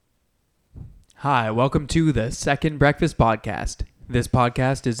Hi, welcome to the Second Breakfast Podcast. This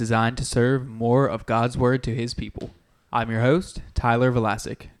podcast is designed to serve more of God's Word to His people. I'm your host, Tyler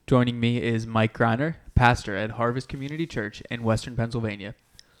Velasic. Joining me is Mike Greiner, pastor at Harvest Community Church in Western Pennsylvania.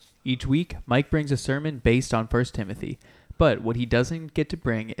 Each week, Mike brings a sermon based on 1 Timothy, but what he doesn't get to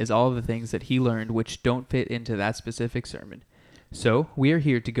bring is all of the things that he learned which don't fit into that specific sermon. So, we are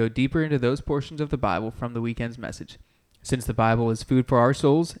here to go deeper into those portions of the Bible from the weekend's message. Since the Bible is food for our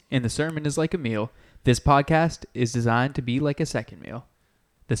souls and the sermon is like a meal, this podcast is designed to be like a second meal,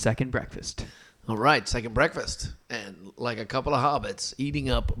 the second breakfast. All right, second breakfast. And like a couple of hobbits,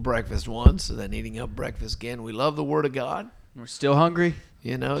 eating up breakfast once, and then eating up breakfast again. We love the Word of God. We're still hungry.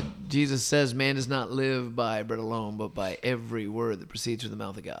 You know, Jesus says man does not live by bread alone, but by every word that proceeds from the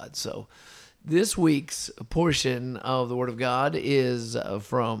mouth of God. So this week's portion of the Word of God is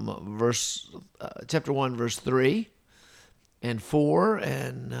from chapter 1, verse 3 and 4,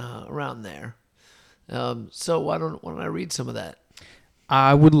 and around there. So why don't I read some of that?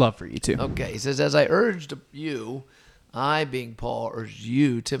 I would love for you to. Okay, he says, as I urged you, I, being Paul, urged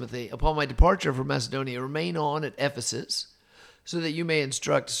you, Timothy, upon my departure from Macedonia, remain on at Ephesus, so that you may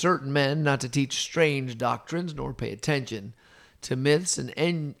instruct certain men not to teach strange doctrines, nor pay attention to myths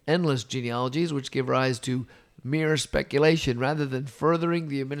and endless genealogies, which give rise to mere speculation, rather than furthering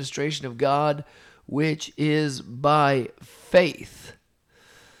the administration of God, which is by faith.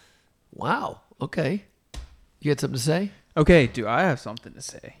 Wow, okay. You got something to say? Okay, do I have something to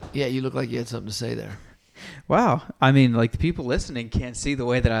say? Yeah, you look like you had something to say there. Wow. I mean, like the people listening can't see the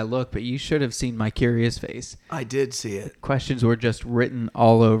way that I look, but you should have seen my curious face. I did see it. Questions were just written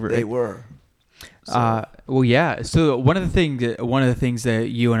all over it. They were. So. Well, yeah. So one of the things that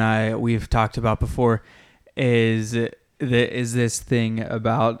you and we've talked about before is this thing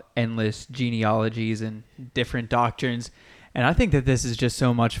about endless genealogies and different doctrines. And I think that this is just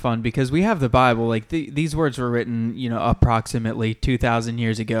so much fun because we have the Bible. Like these words were written, approximately 2,000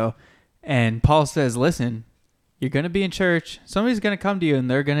 years ago. And Paul says, listen, you're going to be in church. Somebody's going to come to you and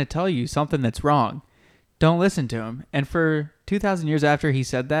they're going to tell you something that's wrong. Don't listen to him. And for 2,000 years after he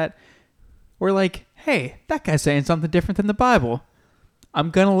said that, we're like, hey, that guy's saying something different than the Bible. I'm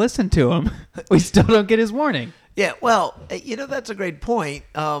going to listen to him. We still don't get his warning. Yeah, well, that's a great point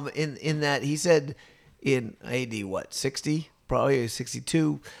in that he said in AD, 60? Probably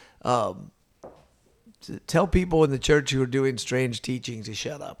 62, to tell people in the church who are doing strange teaching to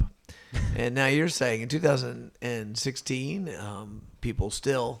shut up. And now you're saying in 2016, people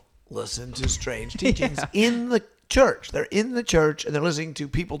still listen to strange teachings in the church. They're in the church and they're listening to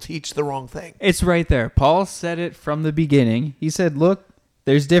people teach the wrong thing. It's right there. Paul said it from the beginning. He said, look,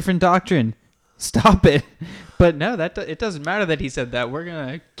 there's different doctrine. Stop it. But no, it doesn't matter that he said that. We're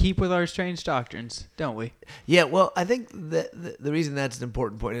going to keep with our strange doctrines, don't we? Yeah, well, I think that the reason that's an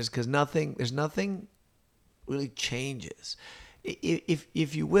important point is because there's nothing really changes.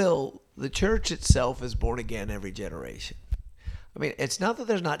 If you will, the church itself is born again every generation. I mean, it's not that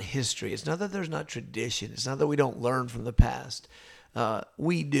there's not history. It's not that there's not tradition. It's not that we don't learn from the past.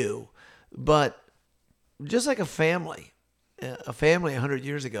 We do. But just like a family 100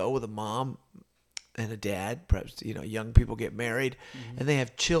 years ago with a mom and a dad, perhaps, young people get married and they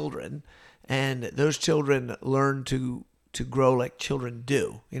have children, and those children learn to grow like children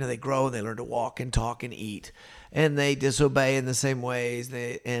do. They grow and they learn to walk and talk and eat, and they disobey in the same ways.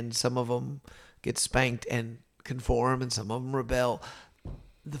 And some of them get spanked and conform, and some of them rebel.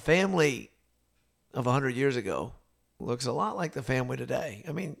 The family of 100 years ago looks a lot like the family today.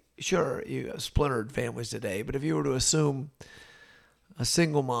 I mean, sure, you have splintered families today, but if you were to assume a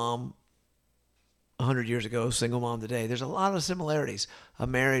single mom 100 years ago, single mom today, there's a lot of similarities. A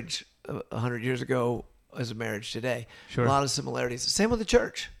marriage 100 years ago is a marriage today. Sure. A lot of similarities. Same with the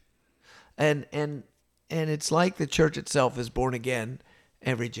church. And it's like the church itself is born again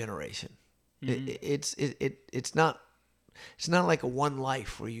every generation. Mm-hmm. It's not like a one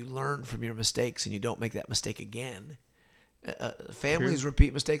life where you learn from your mistakes and you don't make that mistake again. Families True.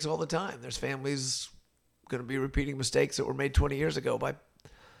 repeat mistakes all the time. There's families going to be repeating mistakes that were made 20 years ago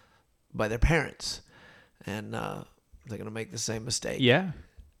by their parents, and they're going to make the same mistake. Yeah.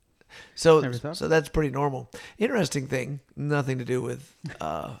 So that's pretty normal. Interesting thing, nothing to do with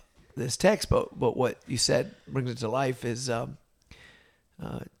this text, but what you said brings it to life is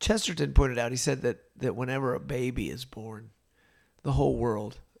Chesterton pointed out, he said that whenever a baby is born, the whole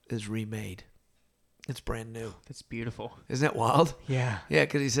world is remade. It's brand new. That's beautiful. Isn't that wild? Yeah. Yeah,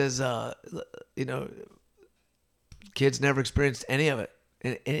 because he says, kids never experienced any of it.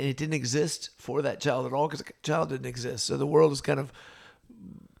 And it didn't exist for that child at all because the child didn't exist. So the world is kind of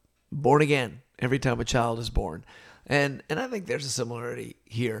born again every time a child is born. And I think there's a similarity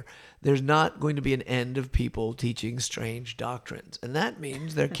here. There's not going to be an end of people teaching strange doctrines. And that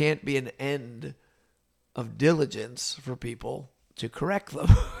means there can't be an end of diligence for people to correct them.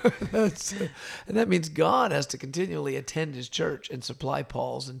 And that means God has to continually attend his church and supply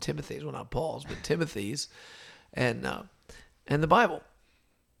Paul's and Timothy's, well, not Paul's, but Timothy's, and the Bible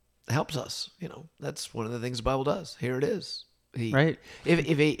helps us. That's one of the things the Bible does. Here it is. Right.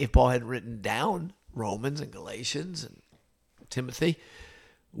 If Paul had written down Romans and Galatians and Timothy,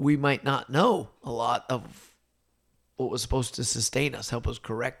 we might not know a lot of what was supposed to sustain us, help us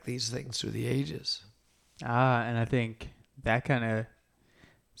correct these things through the ages. And I think that kind of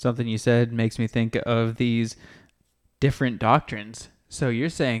something you said makes me think of these different doctrines. So you're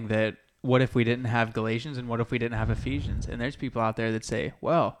saying that what if we didn't have Galatians and what if we didn't have Ephesians? And there's people out there that say,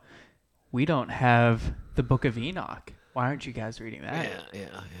 well, we don't have the book of Enoch. Why aren't you guys reading that? Yeah.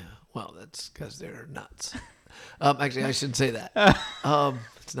 Well, that's because they're nuts. Actually, I shouldn't say that.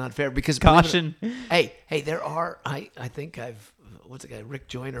 It's not fair because Caution. Hey, there are. I think what's the guy? Rick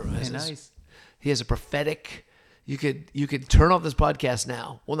Joyner. Nice. He has a prophetic. You could turn off this podcast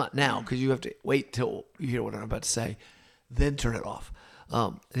now. Well, not now because you have to wait till you hear what I'm about to say, then turn it off.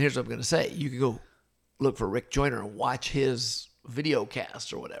 And here's what I'm going to say. You can go look for Rick Joyner and watch his video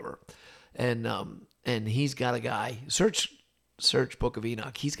cast or whatever. And he's got a guy, search Book of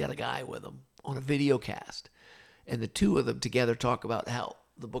Enoch. He's got a guy with him on a video cast. And the two of them together talk about how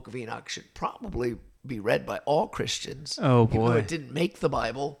the Book of Enoch should probably be read by all Christians. Oh, Even boy. though it didn't make the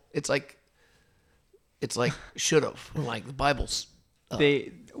Bible. It's like should have. Like the Bible's.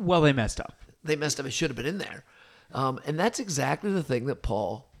 They messed up. They messed up. It should have been in there. And that's exactly the thing that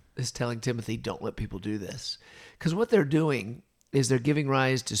Paul is telling Timothy, don't let people do this. Because what they're doing is they're giving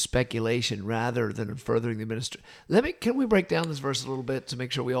rise to speculation rather than furthering the ministry. Can we break down this verse a little bit to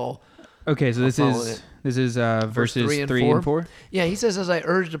make sure we all... Okay, so this is verses 3 and 4? Yeah, he says, as I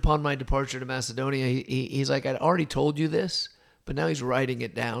urged upon my departure to Macedonia, he's like, I'd already told you this, but now he's writing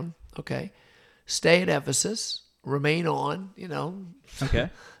it down. Okay. Stay at Ephesus. Remain on, Okay.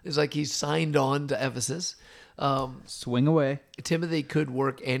 It's like he's signed on to Ephesus. Swing away. Timothy could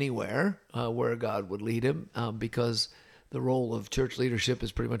work anywhere where God would lead him because the role of church leadership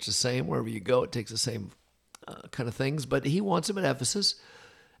is pretty much the same. Wherever you go, it takes the same kind of things. But he wants him at Ephesus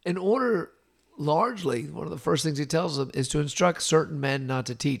in order, largely, one of the first things he tells them is to instruct certain men not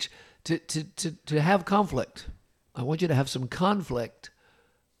to teach, to have conflict. I want you to have some conflict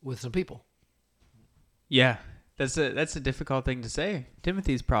with some people. Yeah, that's a difficult thing to say.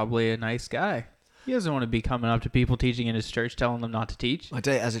 Timothy's probably a nice guy. He doesn't want to be coming up to people teaching in his church, telling them not to teach. I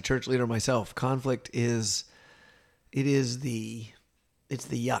tell you, as a church leader myself, conflict is the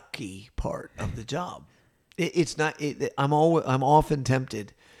yucky part of the job. I'm often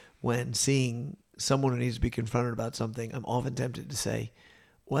tempted when seeing someone who needs to be confronted about something. I'm often tempted to say,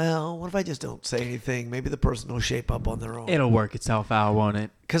 well, what if I just don't say anything? Maybe the person will shape up on their own. It'll work itself out, won't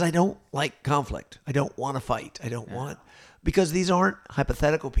it? Because I don't like conflict. I don't want to fight. Because these aren't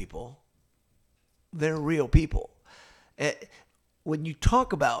hypothetical people. They're real people. When you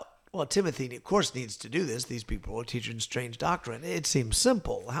talk about, well, Timothy, of course, needs to do this. These people are teaching strange doctrine. It seems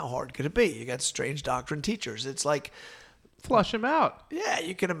simple. How hard could it be? You got strange doctrine teachers. It's like... Flush them out. Yeah,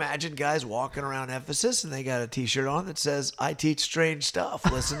 you can imagine guys walking around Ephesus and they got a T-shirt on that says, I teach strange stuff.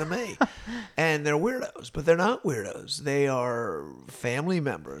 Listen to me. And they're weirdos, but they're not weirdos. They are family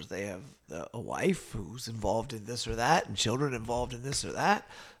members. They have a wife who's involved in this or that and children involved in this or that.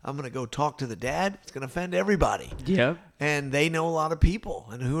 I'm going to go talk to the dad. It's going to offend everybody. Yep. And they know a lot of people.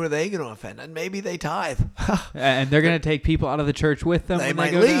 And who are they going to offend? And maybe they tithe. And they're going to take people out of the church with them. They when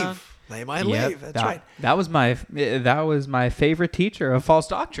might they go leave. down. They might leave. That's right. That was my favorite teacher of false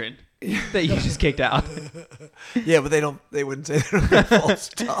doctrine that you just kicked out. Yeah, but they wouldn't say they're false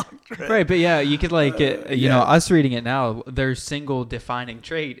doctrine. Right, but yeah, you could us reading it now, their single defining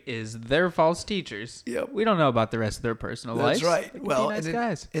trait is they're false teachers. Yep. We don't know about the rest of their personal lives. That's right. They could Well, be nice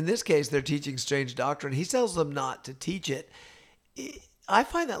guys. In this case, they're teaching strange doctrine. He tells them not to teach it. I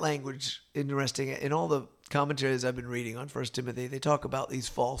find that language interesting. In all the commentaries I've been reading on 1 Timothy, they talk about these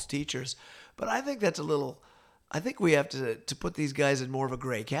false teachers. But I think that's I think we have to put these guys in more of a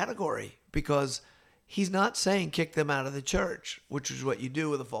gray category because he's not saying kick them out of the church, which is what you do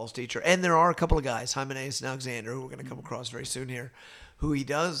with a false teacher. And there are a couple of guys, Hymenaeus and Alexander, who we're going to come across very soon here, who he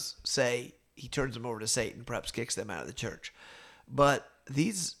does say he turns them over to Satan, perhaps kicks them out of the church. But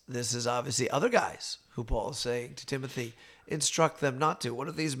this is obviously other guys who Paul is saying to Timothy, instruct them not to. What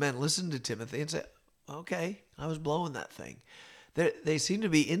if these men listen to Timothy and say, okay, I was blowing that thing. They seem to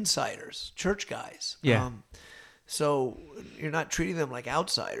be insiders, church guys. Yeah. So you're not treating them like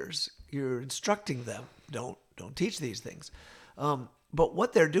outsiders. You're instructing them. Don't don't teach these things. But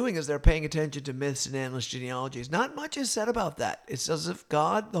what they're doing is they're paying attention to myths and endless genealogies. Not much is said about that. It's as if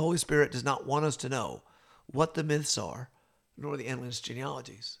God, the Holy Spirit, does not want us to know what the myths are, nor the endless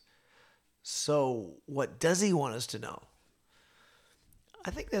genealogies. So what does he want us to know?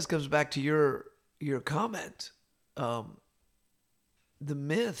 I think this comes back to your comment. The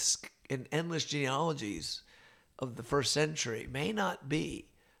myths and endless genealogies of the first century may not be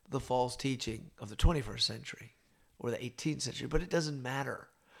the false teaching of the 21st century or the 18th century, but it doesn't matter.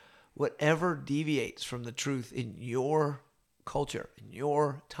 Whatever deviates from the truth in your culture, in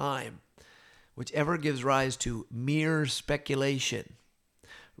your time, whichever gives rise to mere speculation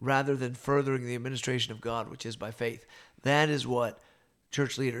rather than furthering the administration of God, which is by faith, that is what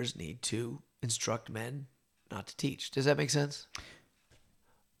church leaders need to instruct men not to teach. Does that make sense?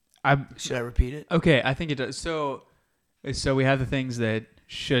 Should I repeat it? Okay, I think it does. So we have the things that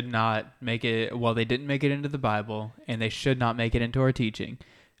should not make it, well, they didn't make it into the Bible, and they should not make it into our teaching.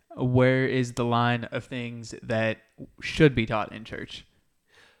 Where is the line of things that should be taught in church?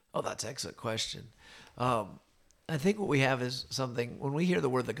 Oh, that's an excellent question. I think what we have is something, when we hear the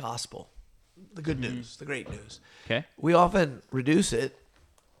word the gospel, the good news, the great news, Okay. we often reduce it,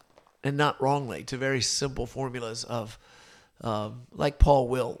 and not wrongly, to very simple formulas of, like Paul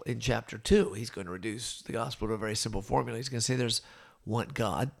will in chapter 2. He's going to reduce the gospel to a very simple formula. He's going to say there's one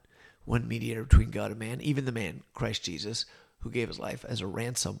God, one mediator between God and man, even the man, Christ Jesus, who gave his life as a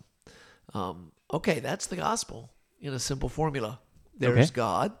ransom. Okay, that's the gospel in a simple formula. There's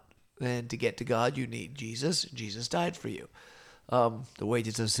God, and to get to God, you need Jesus. Jesus died for you. The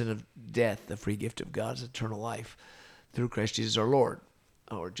wages of sin of death, the free gift of God is eternal life through Christ Jesus our Lord.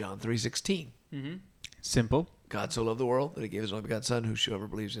 Or John 3:16. Mm-hmm. Simple. God so loved the world that he gave his only begotten Son, whosoever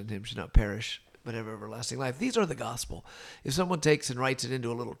believes in him should not perish, but have everlasting life. These are the gospel. If someone takes and writes it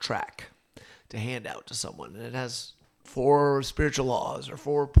into a little tract to hand out to someone, and it has 4 spiritual laws or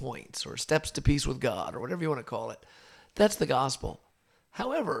 4 points or steps to peace with God or whatever you want to call it, that's the gospel.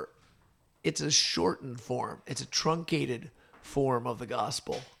 However, it's a shortened form. It's a truncated form of the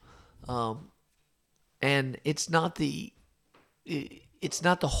gospel. And it's not the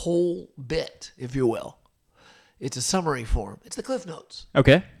whole bit, if you will. It's a summary form. It's the Cliff Notes.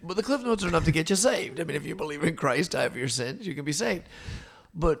 Okay. But the Cliff Notes are enough to get you saved. I mean, if you believe in Christ, die for your sins, you can be saved.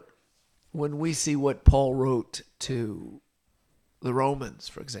 But when we see what Paul wrote to the Romans,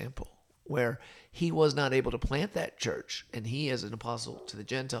 for example, where he was not able to plant that church, and he, as an apostle to the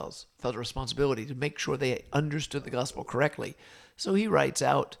Gentiles, felt a responsibility to make sure they understood the gospel correctly. So he writes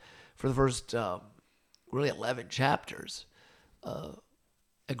out for the first really 11 chapters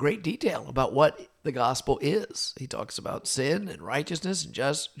a great detail about what the gospel is. He talks about sin and righteousness and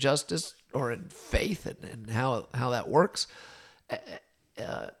justice, or in faith, and how that works.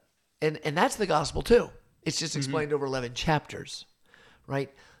 And that's the gospel too. It's just explained over 11 chapters,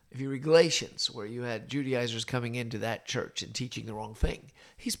 right? If you read Galatians, where you had Judaizers coming into that church and teaching the wrong thing,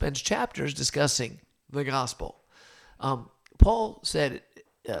 he spends chapters discussing the gospel. Paul said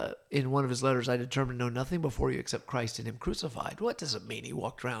in one of his letters, I determined to know nothing before you except Christ and him crucified. What does it mean? He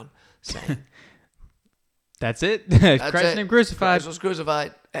walked around saying, That's it. Christ and him crucified. Christ was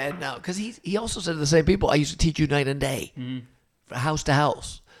crucified. And now, because he also said to the same people, I used to teach you night and day, from house to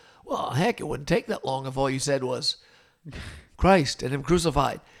house. Well, heck, it wouldn't take that long if all you said was Christ and him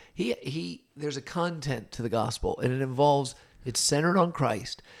crucified. There's a content to the gospel, and it involves, it's centered on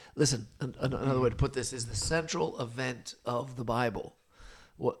Christ. Listen, another way to put this is the central event of the Bible.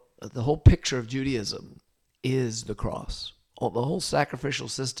 The whole picture of Judaism is the cross. The whole sacrificial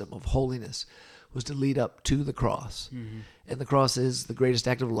system of holiness was to lead up to the cross. And the cross is the greatest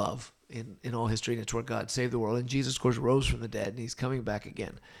act of love in all history, and it's where God saved the world. And Jesus, of course, rose from the dead, and he's coming back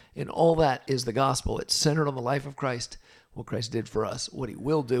again. And all that is the gospel. It's centered on the life of Christ, what Christ did for us, what he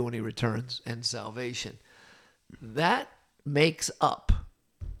will do when he returns, and salvation. That makes up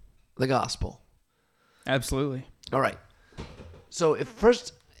the gospel. Absolutely. All right. So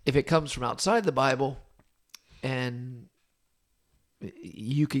if it comes from outside the Bible, and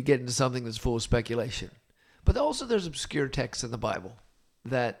you could get into something that's full of speculation. But also there's obscure texts in the Bible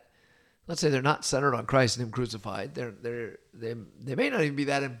that, let's say, they're not centered on Christ and him crucified. They may not even be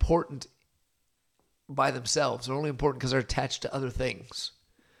that important by themselves. They're only important because they're attached to other things.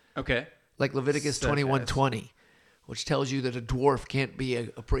 Okay. Like Leviticus 21:20, which tells you that a dwarf can't be a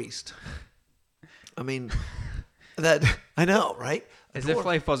priest. I mean, that I know, right? As if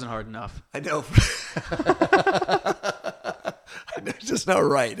life wasn't hard enough. I know. It's just not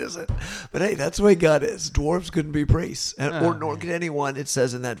right, is it? But hey, that's the way God is. Dwarves couldn't be priests, nor could anyone, it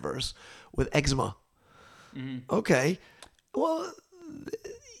says in that verse, with eczema. Okay. Well,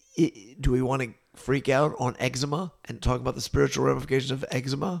 do we want to freak out on eczema and talk about the spiritual ramifications of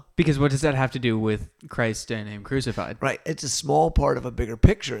eczema? Because what does that have to do with Christ and him crucified? Right. It's a small part of a bigger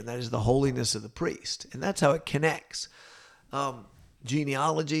picture, and that is the holiness of the priest. And that's how it connects.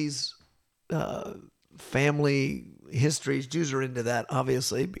 Genealogies, family histories. Jews are into that,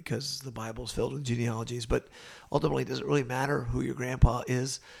 obviously, because the Bible's filled with genealogies. But ultimately, does it really matter who your grandpa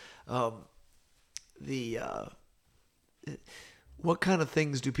is? What kind of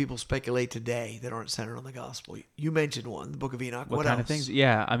things do people speculate today that aren't centered on the gospel? You mentioned one, the Book of Enoch. What kind else? of things?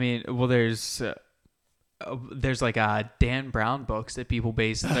 Yeah, I mean, well, there's like Dan Brown books that people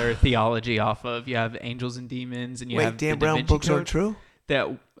base their theology off of. You have Angels and Demons, and you have Dan the Da Brown Vinci books Code. aren't true?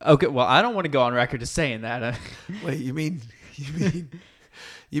 Okay, well, I don't want to go on record as saying that. Wait, you mean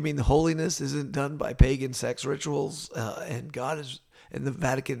the holiness isn't done by pagan sex rituals, and God is, and the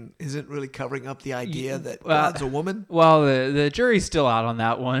Vatican isn't really covering up the idea that God's a woman? Well, the jury's still out on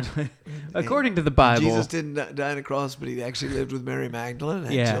that one. According to the Bible, Jesus didn't die on a cross, but he actually lived with Mary Magdalene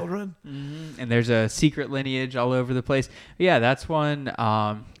and had children. Mm-hmm. And there's a secret lineage all over the place. Yeah, that's one.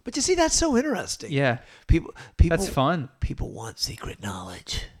 But you see, that's so interesting. Yeah, people, that's fun. People want secret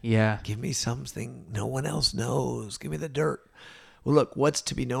knowledge. Yeah, give me something no one else knows. Give me the dirt. Well, look, what's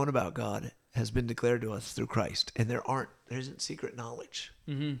to be known about God has been declared to us through Christ, and there isn't secret knowledge.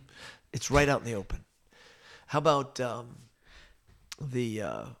 Mm-hmm. It's right out in the open. How about the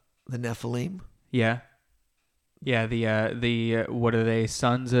Nephilim? Yeah. The what are they?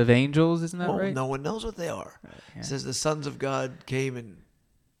 Sons of angels? Isn't that right? No one knows what they are. Yeah. It says the sons of God came and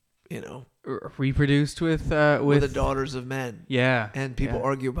reproduced with the daughters of men. Yeah. And people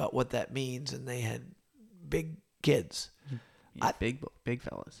argue about what that means, and they had big kids. Yeah, big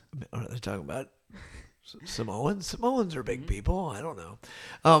fellas. Are they talking about Samoans? Samoans are big people. I don't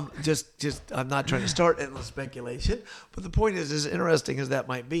know. Just I'm not trying to start endless speculation, but the point is, as interesting as that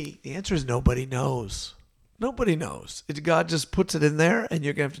might be, the answer is nobody knows. Nobody knows. God just puts it in there, and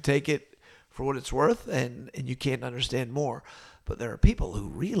you're gonna have to take it for what it's worth, and you can't understand more. But there are people who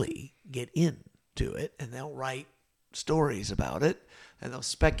really get into it, and they'll write stories about it, and they'll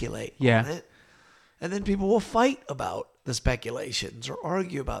speculate on it. And then people will fight about the speculations or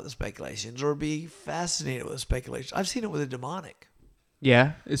argue about the speculations or be fascinated with the speculations. I've seen it with the demonic.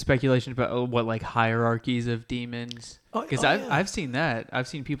 Yeah, speculation about what, like hierarchies of demons. Because I've seen that. I've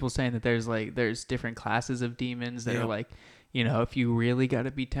seen people saying that there's different classes of demons that are like, if you really got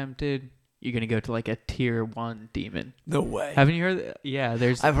to be tempted, you're gonna go to like a tier 1 demon. No way. Haven't you heard? Yeah,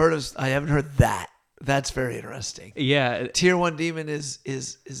 there's. I haven't heard that. That's very interesting. Yeah, tier 1 demon is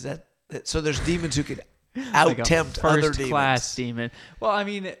that. So there's demons who could out-tempt like other demons. First class demon. Well, I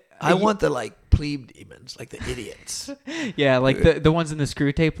mean, I want the plebe demons, like the idiots. Yeah, like the ones in the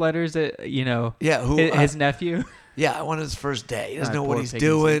screw tape letters that Yeah, his nephew. Yeah, I want his first day. He doesn't know what he's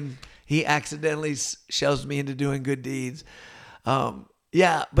doing. He accidentally shoves me into doing good deeds.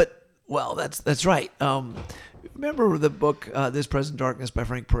 Yeah, but that's right. Remember the book "This Present Darkness" by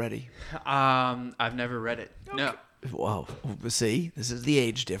Frank Peretti? I've never read it. Okay. No. Well, see, this is the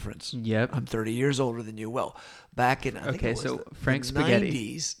age difference. Yep. I'm 30 years older than you. Well, back in Frank Spaghetti.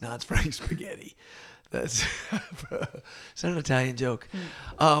 90s. No, it's Frank Spaghetti. That's it's not an Italian joke.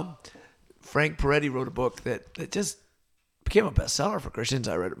 Frank Peretti wrote a book that just became a bestseller for Christians.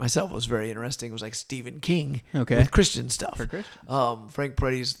 I read it myself. It was very interesting. It was like Stephen King with Christian stuff. For Christians. Frank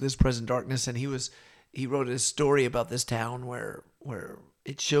Peretti's "This Present Darkness," and he wrote a story about this town where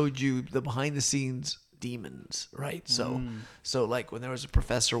it showed you the behind the scenes demons, right? So like when there was a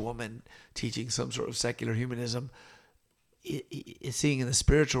professor woman teaching some sort of secular humanism, seeing in the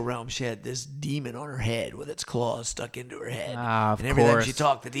spiritual realm, she had this demon on her head with its claws stuck into her head. And every time she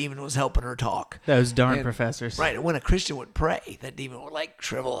talked, the demon was helping her talk. Those darn professors. Right. And when a Christian would pray, that demon would like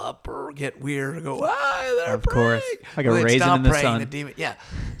shrivel up or get weird or go, they're of course. Like a raisin in the sun. The demon, yeah.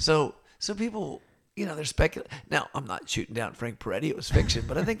 So people, they're speculating. Now, I'm not shooting down Frank Peretti. It was fiction,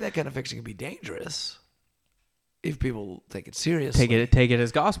 but I think that kind of fiction can be dangerous if people take it seriously. Take it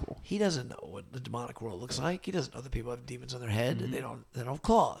as gospel. He doesn't know what the demonic world looks like. He doesn't know that people have demons on their head and they don't have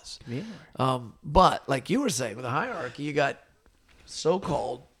claws. Yeah. But like you were saying, with a hierarchy, you got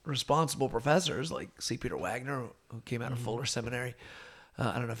so-called responsible professors like C. Peter Wagner, who came out of Fuller Seminary.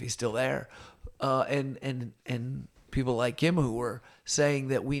 I don't know if he's still there. And people like him who were saying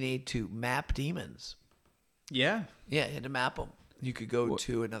that we need to map demons. Yeah. Yeah, you had to map them. You could go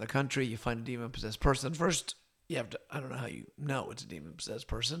to another country, you find a demon-possessed person. First, you have to, I don't know how you know it's a demon-possessed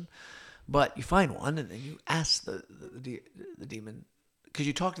person, but you find one, and then you ask the demon, because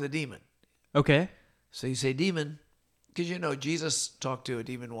you talk to the demon. Okay. So you say, demon, because Jesus talked to a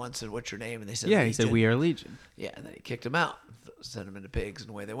demon once, and what's your name? And they said, Legion. He said, we are Legion. Yeah, and then he kicked them out, sent them into pigs,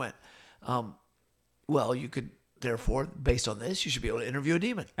 and away they went. Well, you could, therefore, based on this, you should be able to interview a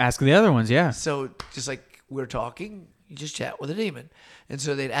demon. Ask the other ones, yeah. So just like we're talking, you just chat with a demon. And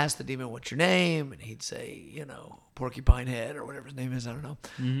so they'd ask the demon, what's your name? And he'd say, Porcupine Head or whatever his name is. I don't know.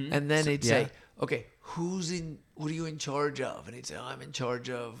 Mm-hmm. And then he'd yeah. say, okay, what are you in charge of? And he'd say, I'm in charge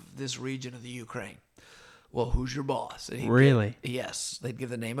of this region of the Ukraine. Well, who's your boss? And Really? Yes. They'd give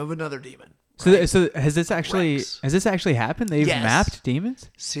the name of another demon. So has this actually Rex. happened? They've Yes. mapped demons?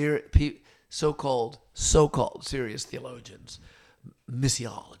 So-called serious theologians,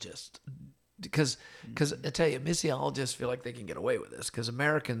 missiologists, because I tell you, missiologists feel like they can get away with this because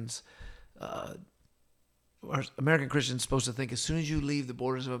American Christians supposed to think as soon as you leave the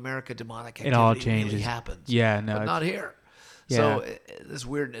borders of America, demonic activity all really changes. happens. Yeah, no, but not here. Yeah. So this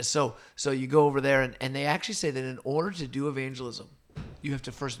weirdness. So you go over there, and they actually say that in order to do evangelism, you have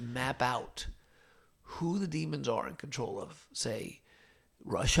to first map out who the demons are in control of, say,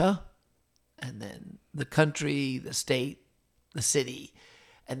 Russia, and then the country, the state, the city.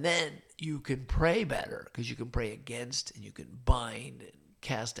 And then you can pray better because you can pray against and you can bind and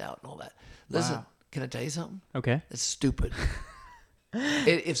cast out and all that. Listen, Wow. Can I tell you something? Okay. It's stupid.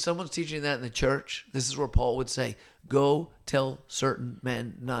 If someone's teaching that in the church, this is where Paul would say, go tell certain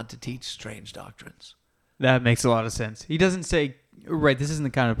men not to teach strange doctrines. That makes a lot of sense. He doesn't say, right, this isn't the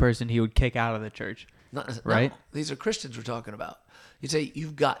kind of person he would kick out of the church. Right? No, these are Christians we're talking about. You say,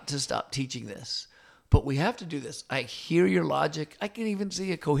 you've got to stop teaching this. But we have to do this. I hear your logic. I can even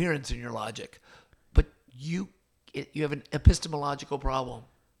see a coherence in your logic. But you have an epistemological problem.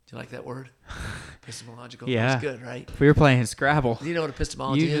 Do you like that word? Epistemological? Yeah. That's good, right? If we were playing Scrabble, Do you know what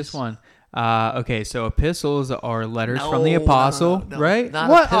epistemology you is? just won. Okay, so epistles are letters No, from the apostle, no. right? Not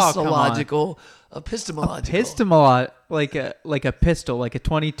What? Oh, come on. epistemological. Epistemological. Like a pistol, like a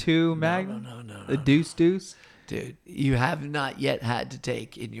 22 Magnum? No. A deuce. Dude, you have not yet had to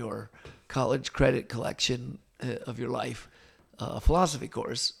take in your college credit collection of your life a philosophy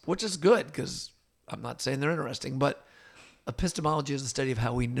course, which is good because I'm not saying they're interesting, but epistemology is the study of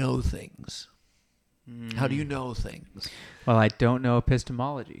how we know things. How do you know things? Well, I don't know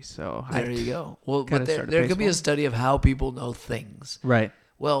epistemology, so There you go. Well, gotta but there start a could be a baseball. study of how people know things. Right.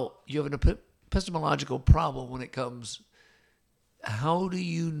 Well, you have an epistemological problem when it comes. How do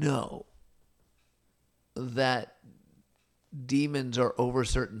you know that demons are over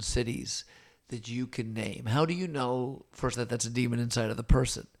certain cities that you can name? How do you know, first, that that's a demon inside of the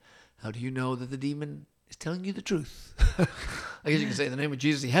person? How do you know that the demon is telling you the truth? I guess you can say in the name of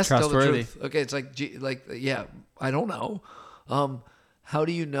Jesus, he has to tell the Trustworthy. truth. Okay, it's like yeah, I don't know. How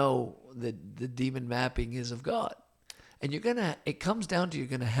do you know that the demon mapping is of God? And it comes down to you're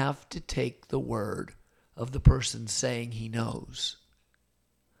going to have to take the word of the person saying he knows.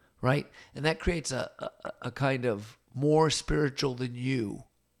 Right? And that creates a kind of more spiritual than you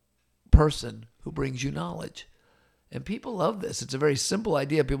person who brings you knowledge. And people love this. It's a very simple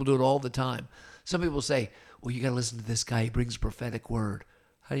idea. People do it all the time. Some people say, well, you got to listen to this guy. He brings a prophetic word.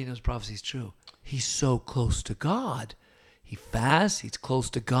 How do you know his prophecy is true? He's so close to God. He fasts. He's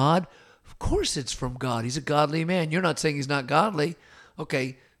close to God. Of course it's from God. He's a godly man. You're not saying he's not godly.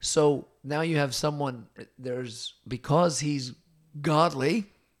 Okay, so now you have someone, because he's godly,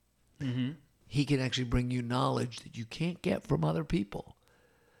 he can actually bring you knowledge that you can't get from other people.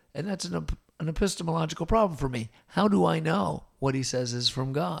 And that's an epistemological problem for me. How do I know what he says is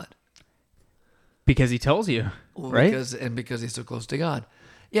from God? Because he tells you, Well, right? Because he's so close to God.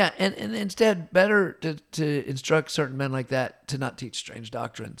 Yeah, and instead, better to instruct certain men like that to not teach strange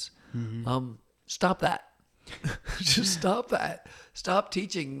doctrines. Stop that. Just stop that. Stop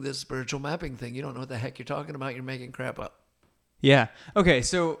teaching this spiritual mapping thing. You don't know what the heck you're talking about. You're making crap up. Yeah. Okay,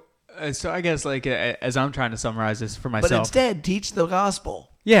 so I guess as I'm trying to summarize this for myself. But instead, teach the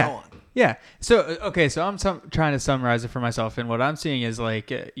gospel. Yeah. Go on. Yeah. So I'm trying to summarize it for myself, and what I'm seeing is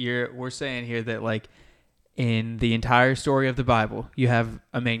we're saying here that in the entire story of the Bible, you have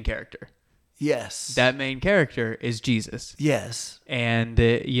a main character. Yes. That main character is Jesus. Yes. And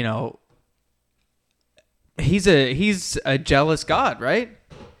he's a jealous God, right?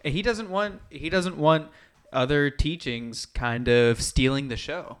 And he doesn't want other teachings kind of stealing the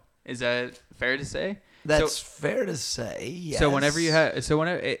show. Is that fair to say? That's fair to say. Yes. So whenever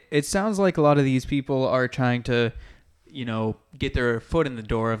it sounds like a lot of these people are trying to, get their foot in the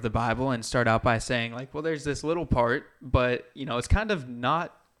door of the Bible and start out by saying well, there's this little part, but it's kind of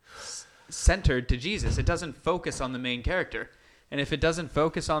not centered to Jesus. It doesn't focus on the main character. And if it doesn't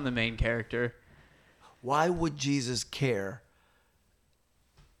focus on the main character, why would Jesus care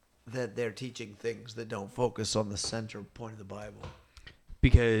that they're teaching things that don't focus on the center point of the Bible?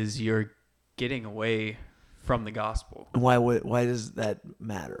 because you're getting away from the gospel. Why does that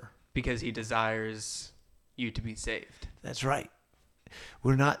matter? because he desires you to be saved. That's right.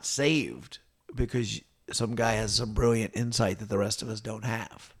 We're not saved because some guy has some brilliant insight that the rest of us don't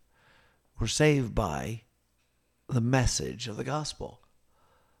have. We're saved by the message of the gospel.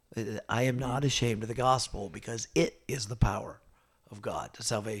 I am not ashamed of the gospel because it is the power of God to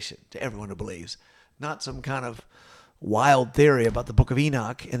salvation to everyone who believes. Not some kind of wild theory about the book of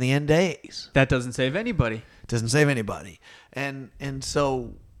Enoch and the end days. That doesn't save anybody. It doesn't save anybody. And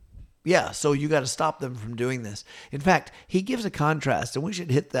so, yeah, so you got to stop them from doing this. In fact, he gives a contrast, and we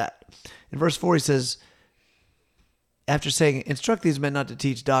should hit that. In verse 4, he says, after saying, instruct these men not to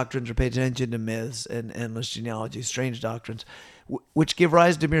teach doctrines or pay attention to myths and endless genealogies, strange doctrines, which give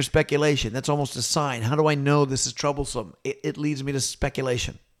rise to mere speculation. That's almost a sign. How do I know this is troublesome? It leads me to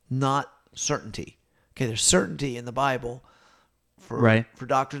speculation, not certainty. Okay, there's certainty in the Bible for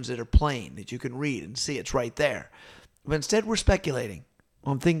doctrines that are plain, that you can read and see. It's right there. But instead, we're speculating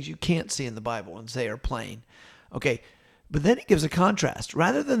on things you can't see in the Bible and say are plain. Okay, but then he gives a contrast.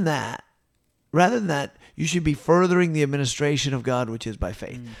 Rather than that, you should be furthering the administration of God, which is by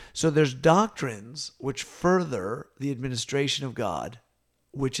faith. So there's doctrines which further the administration of God,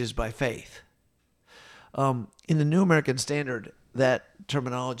 which is by faith. In the New American Standard, that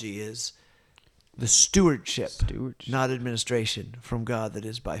terminology is the stewardship, not administration, from God that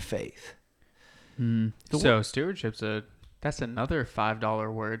is by faith. So stewardship's that's another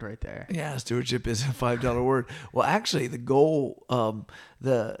 $5 word right there. Yeah, stewardship is a $5 word. Well, actually, the goal,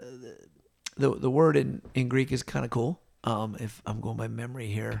 the word in Greek is kind of cool. If I'm going by memory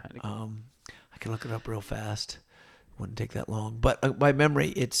here, I can look it up real fast. Wouldn't take that long. But by memory,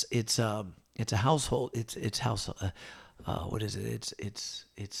 it's a household. It's house. What is it?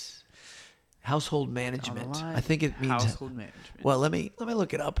 It's household management. I think it means household management. Well, let me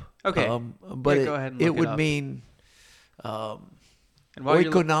look it up. Okay, but go ahead and look it would up. mean And while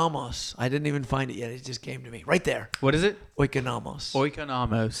you're oikonomos. I didn't even find it yet. It just came to me right there. What is it? Oikonomos.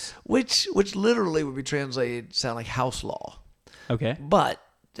 Oikonomos. Which literally would be translated sound like house law. Okay. But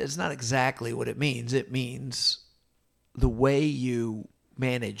it's not exactly what it means. It means the way you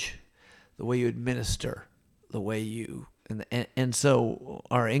manage, the way you administer, the way you and so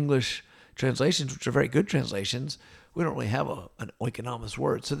our English translations, which are very good translations, we don't really have an oikonomos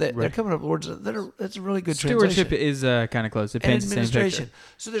word. So they're coming up with words that's a really good Stewardship translation. Stewardship is kind of close. It And paints the same administration. picture.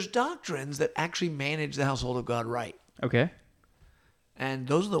 So there's doctrines that actually manage the household of God right. Okay. And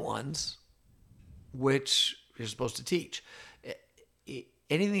those are the ones which you're supposed to teach.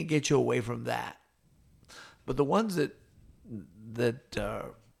 Anything to get you away from that. But the ones that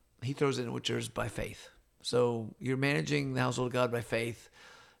he throws in, which is by faith. So you're managing the household of God by faith.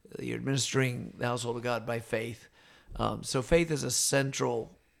 You're administering the household of God by faith. So faith is a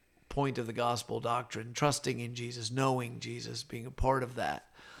central point of the gospel doctrine, trusting in Jesus, knowing Jesus, being a part of that.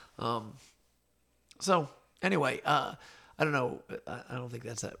 So anyway, I don't know. I don't think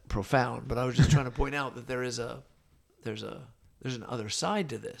that's that profound, but I was just trying to point out that there's an other side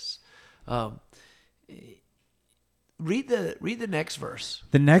to this. Read the next verse.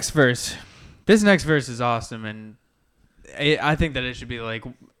 The next verse. This next verse is awesome, and I think that it should be like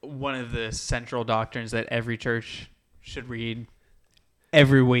one of the central doctrines that every church should read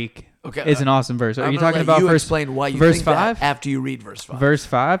every week. Okay, it's an awesome verse. Are you talking about explain why you verse think 5 that after you read verse 5? Verse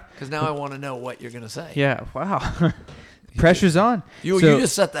 5. Because now I want to know what you're going to say. Yeah. Wow. Pressure's on. You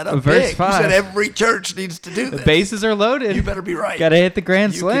just set that up verse big. 5. You said every church needs to do this. The bases are loaded. You better be right. Got to hit the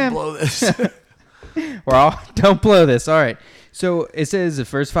grand you slam. You can blow this. Don't blow this. All right. So it says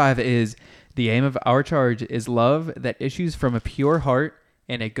verse 5 is, the aim of our charge is love that issues from a pure heart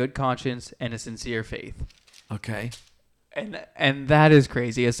and a good conscience and a sincere faith. Okay. And that is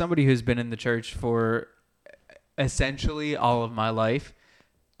crazy. As somebody who's been in the church for essentially all of my life,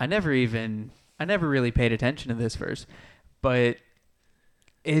 I never really paid attention to this verse. But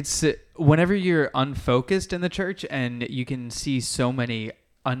it's whenever you're unfocused in the church, and you can see so many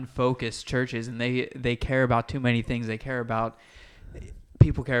unfocused churches, and they care about too many things.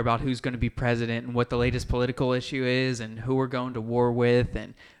 People care about who's going to be president and what the latest political issue is and who we're going to war with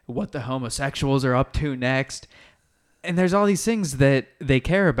and what the homosexuals are up to next. And there's all these things that they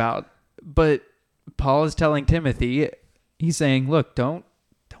care about. But Paul is telling Timothy, he's saying, look, don't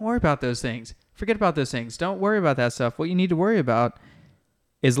worry about those things. Forget about those things. Don't worry about that stuff. What you need to worry about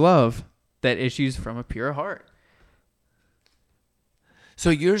is love that issues from a pure heart.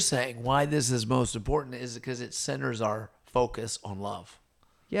 So you're saying why this is most important is because it centers our focus on love.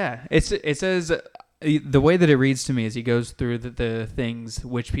 Yeah, it says the way that it reads to me is he goes through the things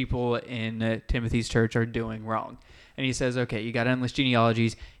which people in Timothy's church are doing wrong. And he says, okay, you got endless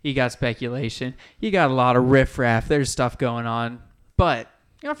genealogies, you got speculation, you got a lot of riffraff, there's stuff going on. But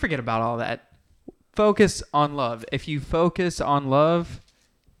You know, forget about all that. Focus on love. If you focus on love,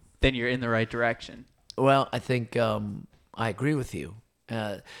 then you're in the right direction. Well, I think I agree with you.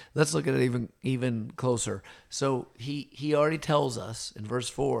 Let's look at it even closer. So he already tells us in verse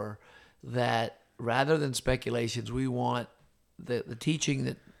 4 that rather than speculations, we want the teaching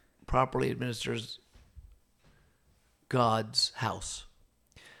that properly administers God's house.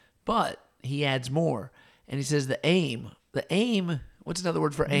 But he adds more, and he says the aim. What's another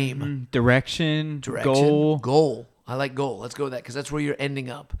word for aim? Direction, goal. I like goal. Let's go with that because that's where you're ending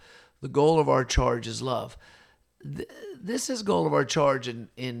up. The goal of our charge is love. This is goal of our charge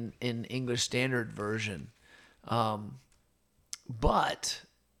in English Standard Version. But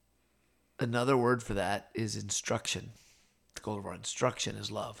another word for that is instruction. The goal of our instruction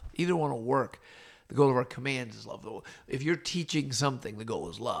is love. Either one will work. The goal of our commands is love. If you're teaching something, the goal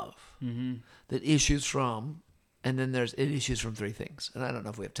is love. Mm-hmm. That issues from, and then it issues from three things. And I don't know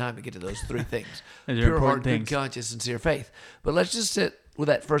if we have time to get to those three things. Pure heart, good conscience, sincere faith. But let's just sit with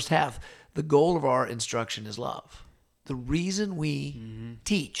that first half. The goal of our instruction is love. The reason we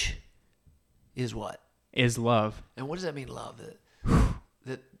teach is what? Is love. And what does that mean, love?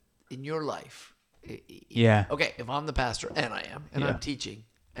 That in your life. Yeah. Okay, if I'm the pastor, and I am, and I'm teaching,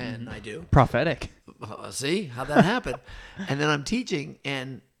 and I do. Prophetic. See? How'd that happen? And then I'm teaching,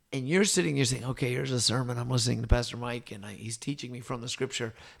 and you're sitting, you're saying, okay, here's a sermon. I'm listening to Pastor Mike, and he's teaching me from the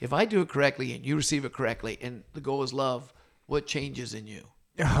scripture. If I do it correctly, and you receive it correctly, and the goal is love, what changes in you?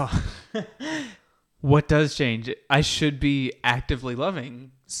 What does change? I should be actively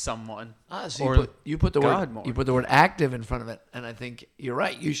loving someone. So you put the word active in front of it, and I think you're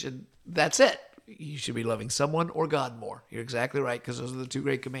right. You should. That's it. You should be loving someone or God more. You're exactly right, because those are the two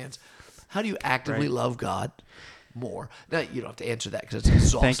great commands. How do you actively love God more? Now, you don't have to answer that because it's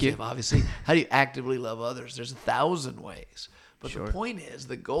exhaustive, Thank you. obviously. How do you actively love others? There's 1,000 ways. But the point is,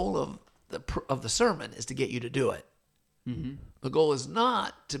 the goal of the sermon is to get you to do it. Mm-hmm. The goal is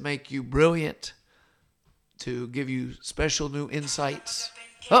not to make you brilliant, to give you special new insights.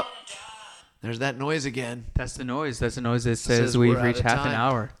 Oh, there's that noise again. That's the noise. That's the noise that says we've reached half an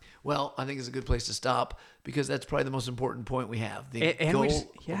hour. Well, I think it's a good place to stop because that's probably the most important point we have. We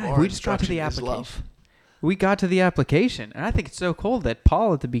just got to the application. We got to the application, and I think it's so cool that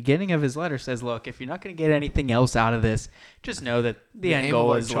Paul at the beginning of his letter says, look, if you're not going to get anything else out of this, just know that the end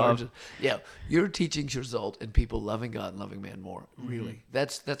goal is love. Yeah, your teachings result in people loving God and loving man more. Really,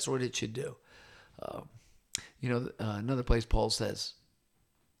 that's what it should do. Another place Paul says,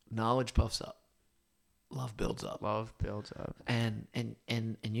 knowledge puffs up, love builds up. Love builds up. And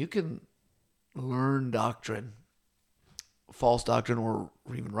you can learn doctrine, false doctrine, or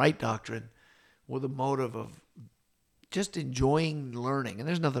even right doctrine, with a motive of just enjoying learning. And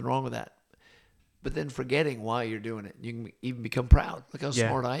there's nothing wrong with that. But then forgetting why you're doing it. You can even become proud. Look how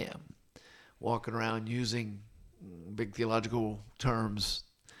smart I am. Walking around using big theological terms.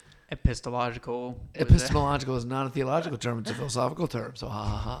 Epistemological is not a theological term. It's a philosophical term. So ha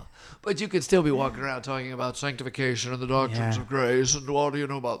ha ha. But you could still be walking around talking about sanctification and the doctrines of grace and what do you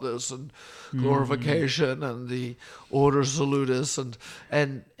know about this and glorification and the order salutis and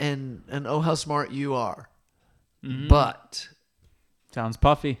oh how smart you are. But sounds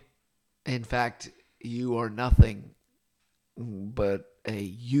puffy. In fact, you are nothing but a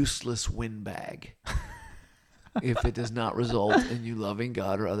useless windbag. If it does not result in you loving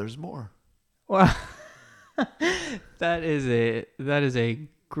God or others more. Well, that is a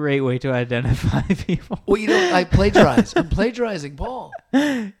great way to identify people. Well, I plagiarize. I'm plagiarizing Paul.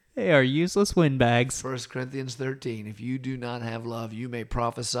 They are useless windbags. 1 Corinthians 13. If you do not have love, you may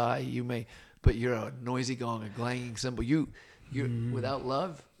prophesy, but you're a noisy gong, a clanging cymbal. You're without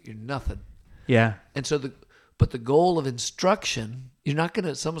love, you're nothing. Yeah. And so but the goal of instruction, you're not going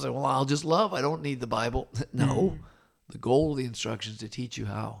to, someone's like, well, I'll just love. I don't need the Bible. No. The goal of the instruction is to teach you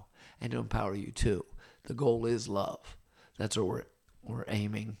how and to empower you too. The goal is love. That's what we're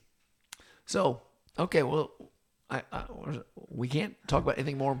aiming. So, okay, well, we can't talk about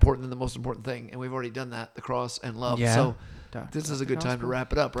anything more important than the most important thing, and we've already done that, the cross and love. Yeah. So this is a good time to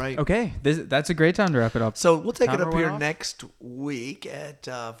wrap it up, right? Okay, that's a great time to wrap it up. So we'll take it up here next week at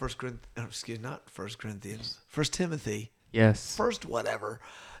 1 Timothy. Yes. First whatever.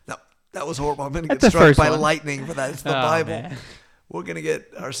 No, that was horrible. I'm going to get struck by lightning for that. It's the Bible. Man. We're going to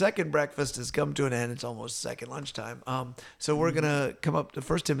get our second breakfast has come to an end. It's almost second lunchtime. So we're going to come up to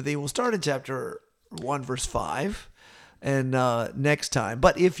 1 Timothy. We'll start in chapter 1, verse 5 and next time.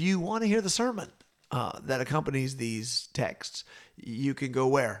 But if you want to hear the sermon that accompanies these texts, you can go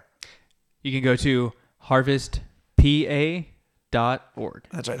where? You can go to harvestpa.org.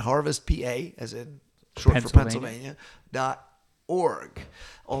 That's right, harvestpa, as in short for Pennsylvania,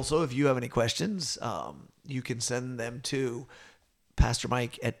 Also, if you have any questions, you can send them to Pastor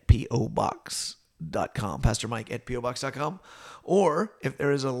Mike at POBox.com. Pastor Mike at POBox.com. Or if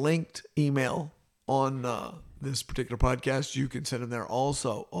there is a linked email on this particular podcast, you can send them there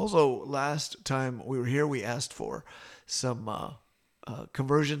also. Also, last time we were here, we asked for some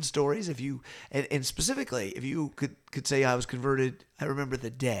conversion stories. If you and specifically, if you could say I was converted, I remember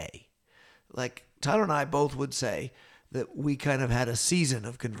the day. Like Tyler and I both would say that we kind of had a season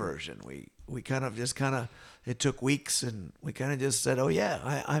of conversion. We kind of it took weeks, and we kind of just said, oh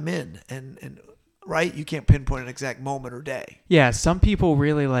yeah, I'm in. And right, you can't pinpoint an exact moment or day. Yeah, some people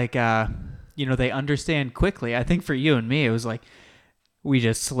really like, they understand quickly. I think for you and me, it was like we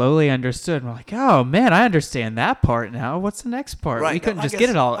just slowly understood. We're like, oh man, I understand that part now. What's the next part? Right. We couldn't get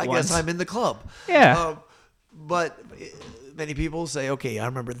it all at once. I guess I'm in the club. Yeah. But many people say, okay, I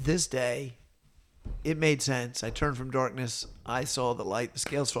remember this day. It made sense. I turned from darkness. I saw the light. The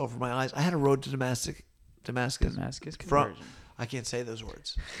scales fell from my eyes. I had a road to Damascus conversion. I can't say those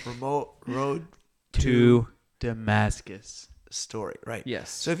words. Remote road to Damascus. Story, right? Yes.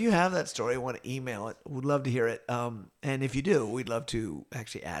 So if you have that story, want to email it. We'd love to hear it. And if you do, we'd love to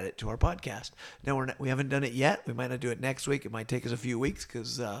actually add it to our podcast. Now we haven't done it yet. We might not do it next week. It might take us a few weeks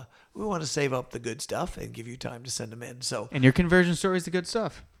because we want to save up the good stuff and give you time to send them in. So and your conversion story is the good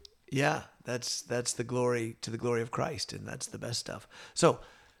stuff. Yeah, that's the glory of Christ, and that's the best stuff. So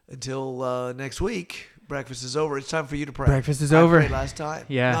until next week, breakfast is over. It's time for you to pray. Breakfast is over. I prayed last time.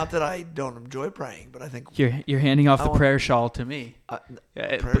 Yeah. Not that I don't enjoy praying, but I think you're handing off the prayer shawl to me. prayer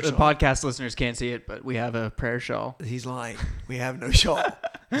The shawl. podcast listeners can't see it, but we have a prayer shawl. He's lying. We have no shawl.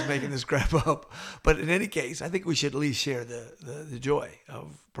 He's making this crap up. But in any case, I think we should at least share the joy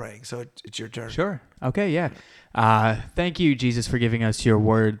of praying. So it's your turn. Sure. Okay, yeah. Thank you, Jesus, for giving us your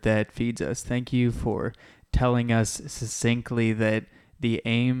word that feeds us. Thank you for telling us succinctly that the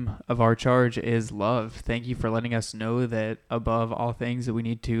aim of our charge is love. Thank you for letting us know that above all things that we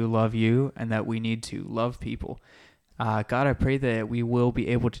need to love you and that we need to love people. God, I pray that we will be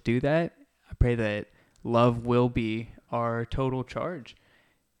able to do that. I pray that love will be our total charge.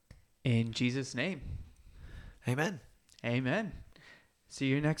 In Jesus' name. Amen. Amen. See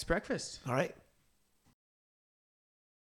you next breakfast. All right.